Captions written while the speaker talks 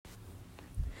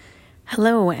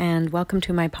Hello and welcome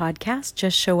to my podcast,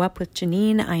 Just Show Up with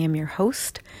Janine. I am your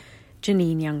host,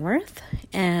 Janine Youngworth,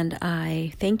 and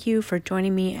I thank you for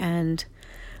joining me and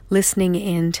listening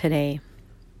in today.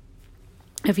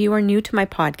 If you are new to my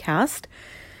podcast,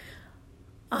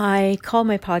 I call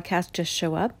my podcast Just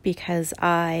Show Up because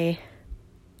I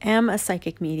am a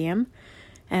psychic medium,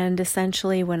 and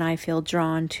essentially when I feel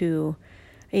drawn to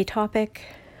a topic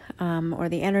or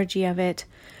the energy of it,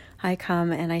 I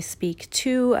come and I speak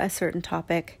to a certain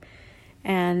topic,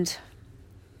 and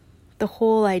the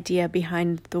whole idea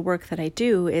behind the work that I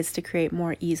do is to create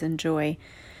more ease and joy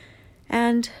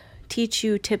and teach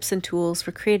you tips and tools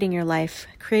for creating your life,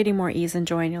 creating more ease and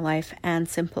joy in your life, and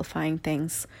simplifying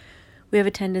things. We have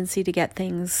a tendency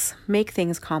to make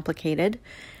things complicated,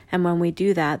 and when we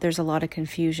do that, there's a lot of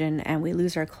confusion and we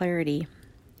lose our clarity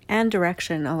and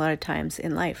direction a lot of times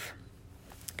in life.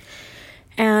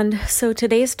 And so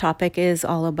today's topic is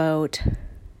all about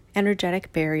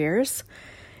energetic barriers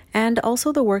and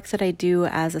also the work that I do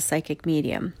as a psychic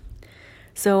medium.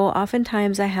 So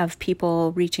oftentimes I have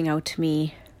people reaching out to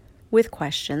me with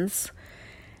questions,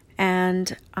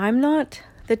 and I'm not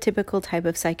the typical type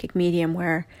of psychic medium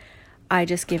where I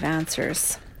just give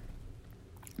answers.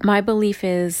 My belief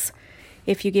is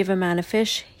if you give a man a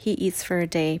fish, he eats for a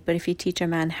day, but if you teach a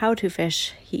man how to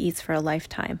fish, he eats for a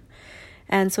lifetime.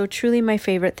 And so truly my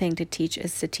favorite thing to teach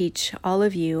is to teach all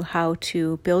of you how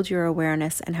to build your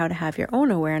awareness and how to have your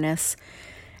own awareness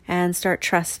and start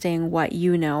trusting what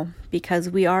you know, because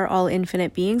we are all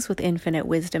infinite beings with infinite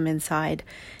wisdom inside.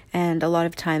 And a lot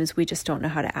of times we just don't know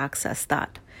how to access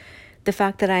that. The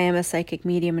fact that I am a psychic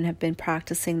medium and have been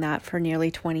practicing that for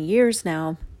nearly 20 years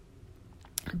now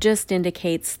just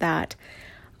indicates that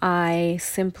I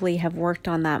simply have worked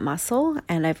on that muscle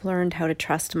and I've learned how to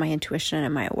trust my intuition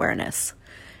and my awareness.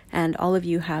 And all of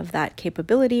you have that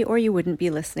capability or you wouldn't be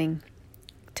listening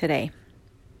today.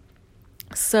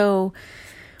 So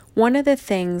one of the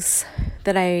things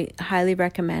that I highly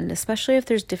recommend, especially if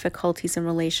there's difficulties in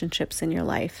relationships in your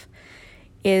life,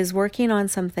 is working on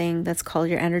something that's called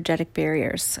your energetic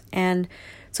barriers. And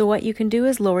so what you can do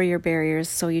is lower your barriers.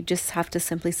 So you just have to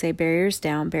simply say barriers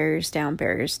down, barriers down,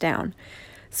 barriers down.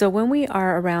 So when we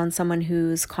are around someone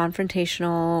who's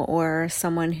confrontational or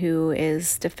someone who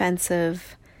is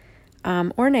defensive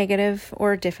or negative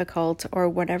or difficult or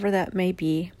whatever that may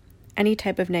be, any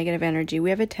type of negative energy, we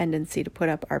have a tendency to put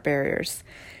up our barriers,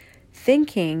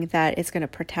 thinking that it's going to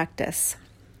protect us.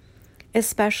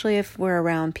 Especially if we're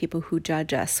around people who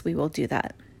judge us, we will do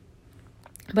that.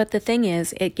 But the thing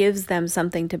is, it gives them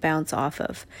something to bounce off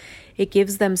of. It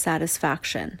gives them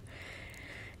satisfaction.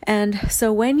 And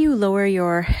so when you lower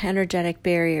your energetic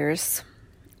barriers,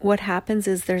 what happens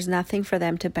is there's nothing for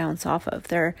them to bounce off of.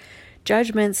 Their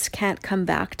judgments can't come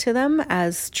back to them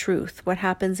as truth. What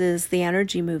happens is the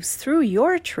energy moves through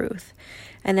your truth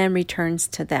and then returns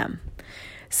to them.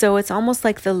 So it's almost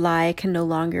like the lie can no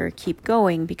longer keep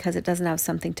going because it doesn't have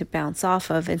something to bounce off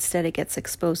of. Instead, it gets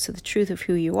exposed to the truth of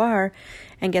who you are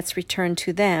and gets returned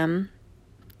to them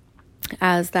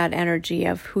as that energy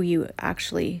of who you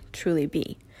actually truly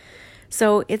be.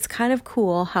 So it's kind of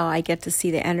cool how I get to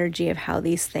see the energy of how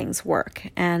these things work.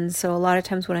 And so a lot of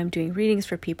times when I'm doing readings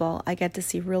for people, I get to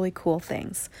see really cool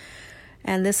things.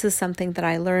 And this is something that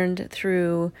I learned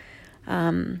through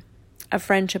a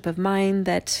friendship of mine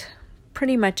that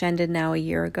pretty much ended now a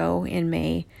year ago in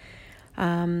May.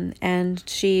 And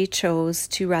she chose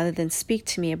to, rather than speak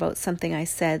to me about something I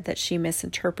said that she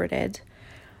misinterpreted,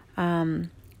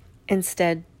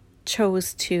 instead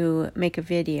chose to make a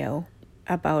video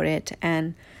about it.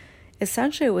 And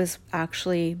essentially it was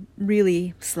actually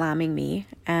really slamming me.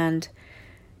 And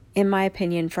in my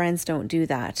opinion, friends don't do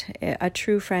that. A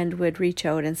true friend would reach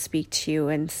out and speak to you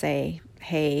and say,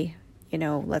 hey,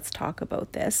 let's talk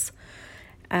about this.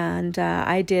 And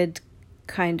I did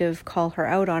kind of call her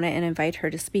out on it and invite her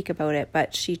to speak about it,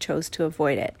 but she chose to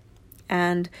avoid it.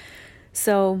 And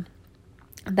so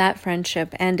that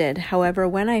friendship ended. However,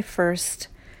 when I first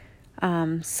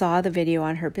saw the video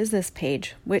on her business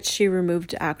page, which she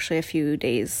removed actually a few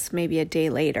days, maybe a day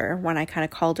later, when I kind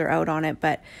of called her out on it,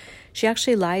 but she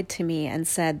actually lied to me and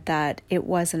said that it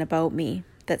wasn't about me,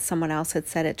 that someone else had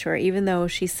said it to her, even though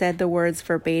she said the words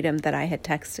verbatim that I had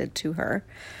texted to her,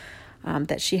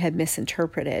 that she had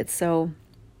misinterpreted. So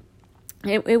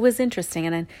it was interesting,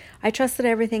 and I trust that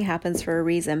everything happens for a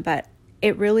reason, but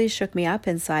it really shook me up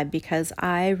inside because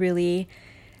I really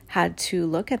had to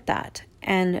look at that.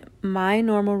 And my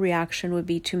normal reaction would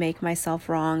be to make myself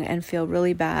wrong and feel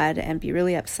really bad and be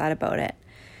really upset about it.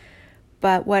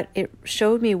 But what it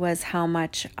showed me was how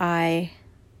much I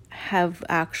have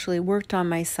actually worked on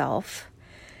myself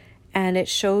And it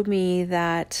showed me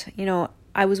that,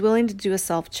 I was willing to do a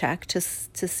self-check to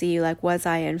see, like, was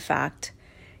I in fact,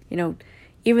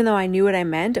 even though I knew what I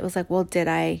meant, it was like, well, did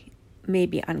I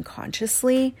maybe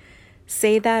unconsciously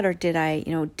say that, or did I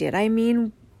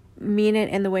mean it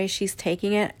in the way she's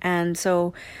taking it? And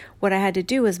so what I had to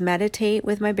do was meditate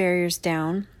with my barriers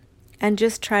down and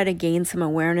just try to gain some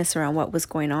awareness around what was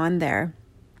going on there.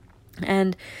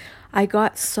 And I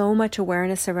got so much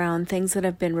awareness around things that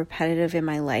have been repetitive in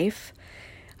my life.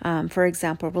 For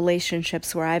example,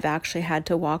 relationships where I've actually had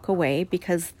to walk away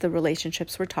because the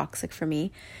relationships were toxic for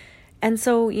me. And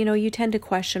so, you tend to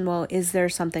question, well, is there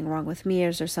something wrong with me?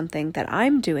 Is there something that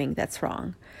I'm doing that's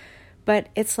wrong? But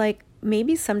it's like,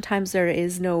 maybe sometimes there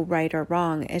is no right or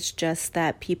wrong. It's just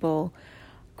that people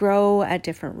grow at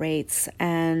different rates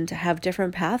and have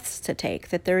different paths to take,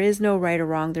 that there is no right or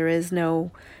wrong. There is no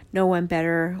one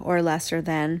better or lesser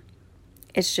than.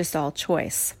 It's just all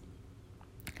choice.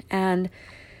 And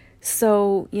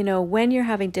so, when you're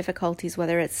having difficulties,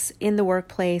 whether it's in the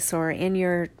workplace or in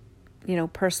your,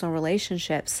 personal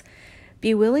relationships,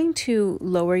 be willing to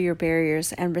lower your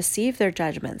barriers and receive their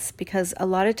judgments, because a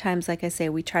lot of times, like I say,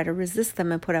 we try to resist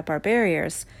them and put up our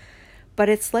barriers, but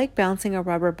it's like bouncing a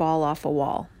rubber ball off a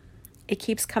wall. It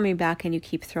keeps coming back and you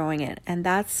keep throwing it. And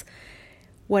that's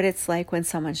what it's like when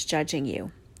someone's judging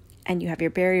you and you have your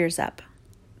barriers up.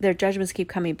 Their judgments keep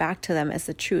coming back to them as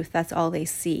the truth. That's all they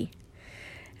see.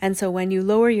 And so when you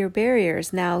lower your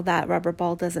barriers, now that rubber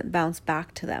ball doesn't bounce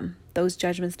back to them. Those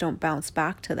judgments don't bounce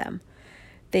back to them.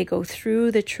 They go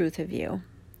through the truth of you,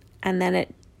 and then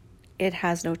it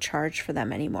has no charge for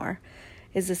them anymore,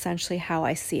 is essentially how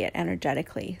I see it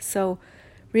energetically. So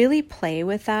really play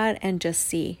with that and just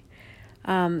see.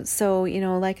 So,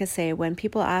 like I say, when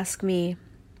people ask me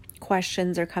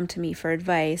questions or come to me for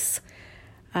advice,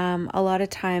 a lot of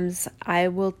times I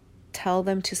will tell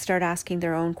them to start asking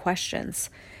their own questions.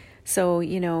 So,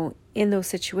 in those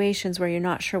situations where you're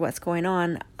not sure what's going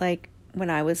on, like when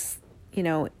I was,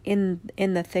 in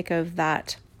the thick of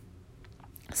that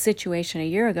situation a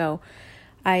year ago,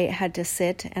 I had to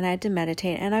sit and I had to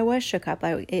meditate, and I was shook up.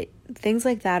 Things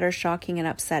like that are shocking and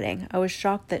upsetting. I was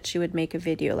shocked that she would make a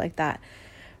video like that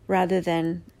rather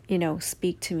than,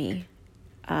 speak to me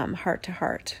heart to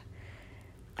heart.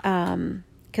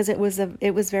 Because it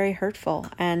was very hurtful,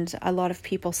 and a lot of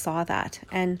people saw that.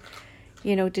 And,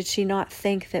 did she not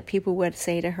think that people would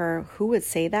say to her, who would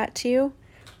say that to you?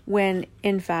 When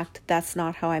in fact, that's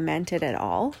not how I meant it at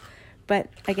all. But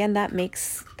again, that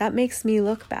makes me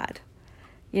look bad,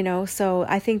 so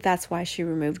I think that's why she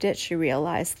removed it. She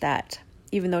realized that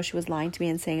even though she was lying to me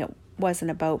and saying it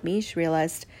wasn't about me, she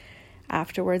realized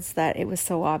afterwards that it was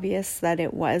so obvious that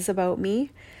it was about me.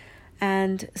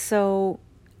 And so,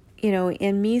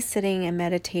 in me sitting and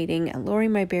meditating and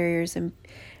lowering my barriers and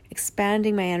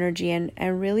expanding my energy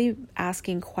and really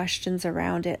asking questions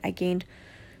around it, I gained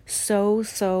so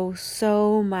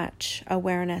much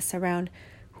awareness around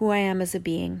who I am as a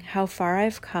being, how far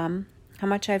I've come, how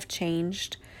much I've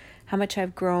changed, how much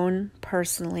I've grown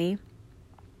personally,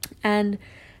 and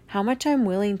how much I'm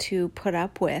willing to put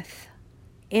up with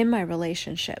in my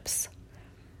relationships.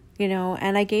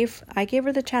 And I gave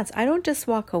her the chance. I don't just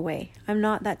walk away. I'm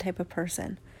not that type of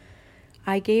person.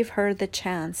 I gave her the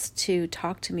chance to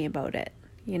talk to me about it,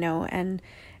 and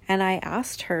I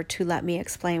asked her to let me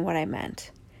explain what I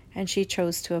meant, and she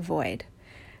chose to avoid.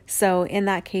 So in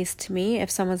that case, to me,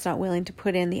 if someone's not willing to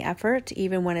put in the effort,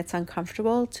 even when it's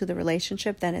uncomfortable to the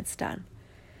relationship, then it's done.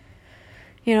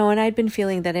 And I'd been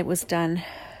feeling that it was done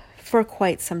for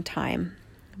quite some time,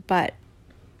 but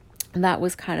that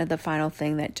was kind of the final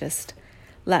thing that just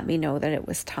let me know that it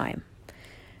was time.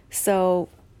 So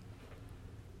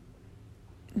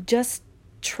just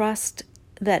trust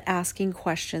that asking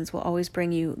questions will always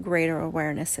bring you greater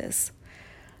awarenesses.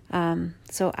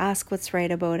 So ask what's right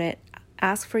about it.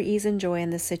 Ask for ease and joy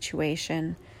in the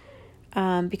situation,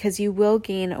 because you will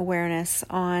gain awareness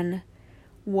on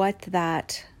what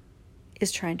that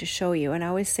is trying to show you. And I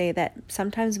always say that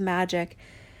sometimes magic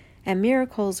and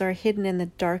miracles are hidden in the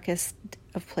darkest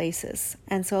of places.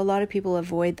 And so a lot of people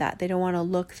avoid that. They don't want to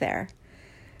look there.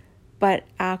 But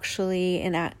actually,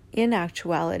 in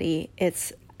actuality,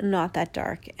 it's not that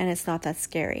dark and it's not that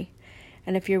scary.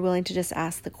 And if you're willing to just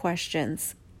ask the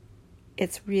questions,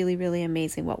 it's really, really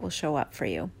amazing what will show up for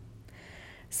you.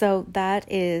 So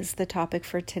that is the topic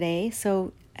for today.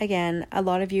 So again, a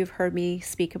lot of you have heard me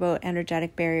speak about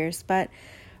energetic barriers, but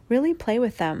really play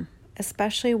with them,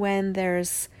 especially when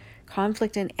there's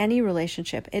conflict in any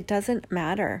relationship. It doesn't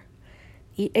matter.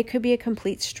 It could be a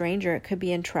complete stranger. It could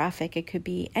be in traffic. It could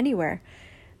be anywhere.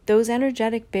 Those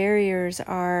energetic barriers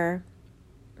are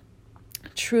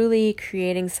truly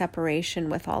creating separation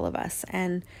with all of us.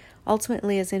 And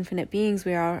ultimately, as infinite beings,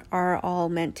 we are all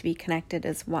meant to be connected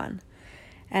as one.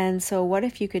 And so what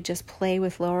if you could just play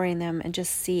with lowering them and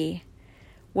just see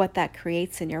what that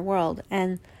creates in your world?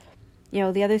 And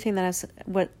the other thing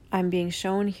what I'm being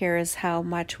shown here is how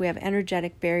much we have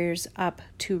energetic barriers up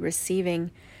to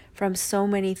receiving from so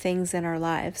many things in our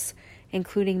lives,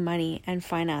 including money and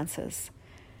finances.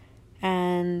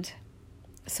 And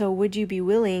so would you be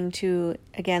willing to,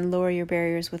 again, lower your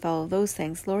barriers with all of those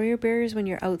things? Lower your barriers when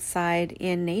you're outside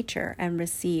in nature and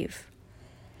receive.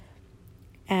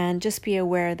 And just be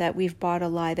aware that we've bought a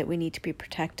lie that we need to be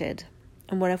protected.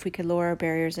 And what if we could lower our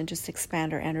barriers and just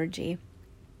expand our energy?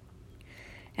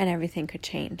 And everything could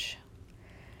change.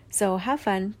 So have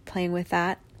fun playing with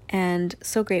that. And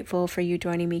so grateful for you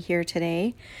joining me here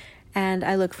today. And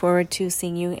I look forward to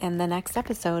seeing you in the next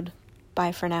episode.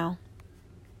 Bye for now.